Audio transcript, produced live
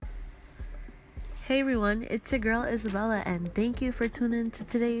Hey everyone, it's your girl Isabella, and thank you for tuning to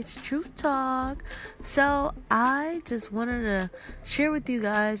today's Truth Talk. So I just wanted to share with you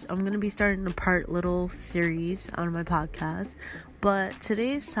guys, I'm going to be starting a little series on my podcast, but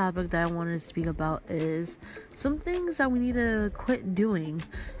today's topic that I wanted to speak about is some things that we need to quit doing.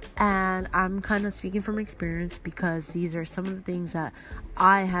 And I'm kind of speaking from experience because these are some of the things that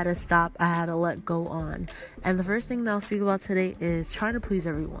I had to stop, I had to let go on. And the first thing that I'll speak about today is trying to please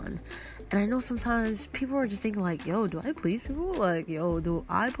everyone. And I know sometimes people are just thinking like, yo, do I please people? Like, yo, do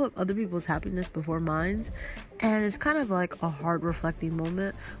I put other people's happiness before mine? And it's kind of like a hard reflecting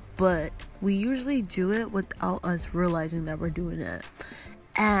moment, but we usually do it without us realizing that we're doing it.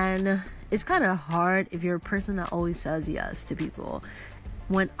 And it's kind of hard if you're a person that always says yes to people.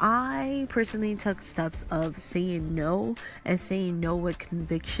 When I personally took steps of saying no and saying no with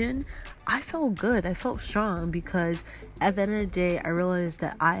conviction, I felt good. I felt strong because at the end of the day, I realized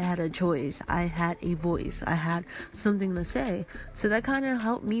that I had a choice. I had a voice. I had something to say. So that kind of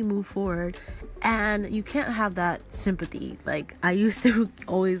helped me move forward. And you can't have that sympathy. Like, I used to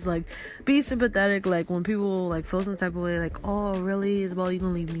always, be sympathetic. Like, when people, feel some type of way, oh, really? Isabel, you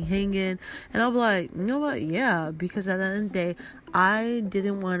gonna leave me hanging? And I'll be like, you know what? Yeah. Because at the end of the day, I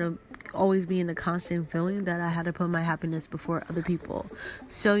didn't want to always be in the constant feeling that I had to put my happiness before other people.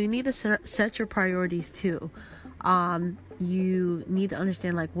 So you need to set your priorities too. You need to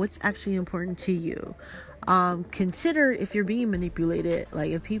understand what's actually important to you. Consider if you're being manipulated.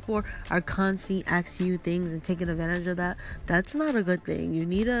 If people are constantly asking you things and taking advantage of that, that's not a good thing. You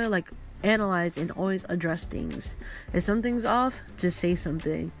need to analyze and always address things. If something's off, just say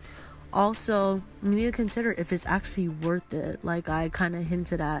something. Also, you need to consider if it's actually worth it, like I kind of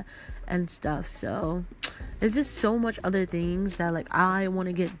hinted at and stuff. So it's just so much other things that I want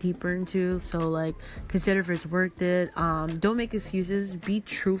to get deeper into. So consider if it's worth it. Don't make excuses. Be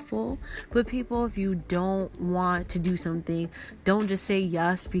truthful with people. If you don't want to do something, don't just say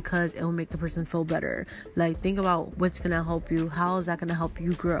yes because it will make the person feel better. Think about what's gonna help you. How is that gonna help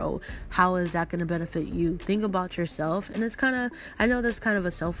you grow? How is that gonna benefit you? Think about yourself. And it's I know that's kind of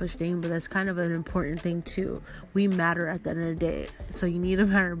a selfish thing, but that's kind of an important thing too. We matter at the end of the day. So you need to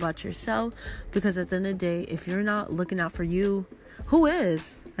matter about yourself, because at the end of the day, if you're not looking out for you, who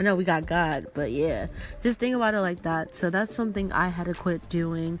is? I know we got God, but yeah, just think about it like that. So that's something I had to quit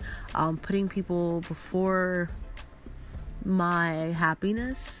doing, putting people before my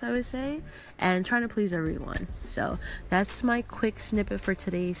happiness, I would say, and trying to please everyone. So that's my quick snippet for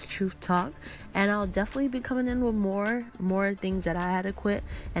today's Truth Talk, and I'll definitely be coming in with more things that I had to quit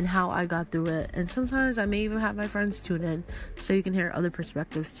and how I got through it. And sometimes I may even have my friends tune in so you can hear other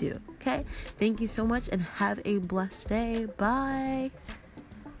perspectives too. Okay, thank you so much and have a blessed day. Bye.